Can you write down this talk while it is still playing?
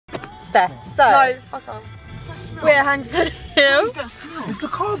Steph. So, No, fuck off. we're at Hangsman Hill. What's that smell? It's the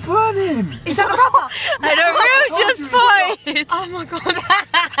car burning. Is that the rubber? And a real just fight. Oh my god.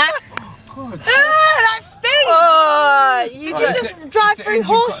 God. That stinks! Oh, you Did you just drive through engine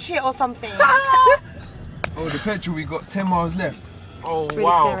horse cut. shit or something? Oh, the petrol, we got 10 miles left. Oh It's really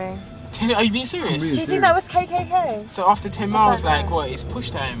wow. scary. Are you being serious? Do you think that was KKK? So after 10 miles, don't like know. what? It's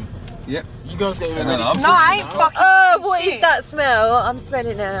push time. Yep. You guys get ready no, to I'm No, I ain't fucking Oh, what shit. is that smell? I'm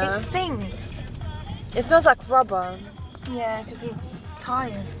smelling it now. It stinks. It smells like rubber. Yeah, because your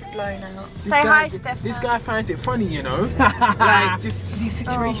tyres are blown out. This Say guy- hi, Steph. This guy finds it funny, you know. Like just these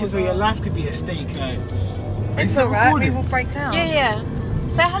situations where your life could be at stake. Like, It's alright, we will break down. Yeah.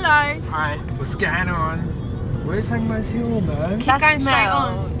 Say hello. hi, what's going on? Where's Hangsman Hill, man? Keep going straight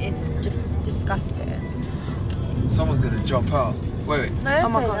on. It's just disgusting. Someone's gonna jump out. Wait. No, Oh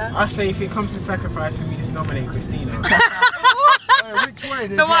my say God. that. I say if it comes to sacrificing, we just nominate Christina. Wait, which way?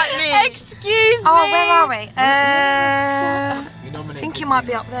 The white me. Excuse me. Oh, where are we? We I nominate think it might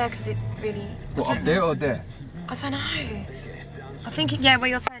be up there because it's really. What, up there or there? I don't know. I think yeah, where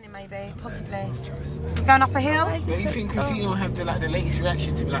you're turning maybe, possibly. We're going up a hill. Don't you think Christina will have the latest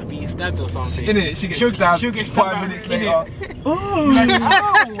reaction to like being stabbed or something? Innit? She gets She'll stabbed, get stabbed 5 minutes innit? later.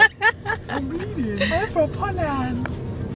 Oh, I'm bleeding. I'm from Poland.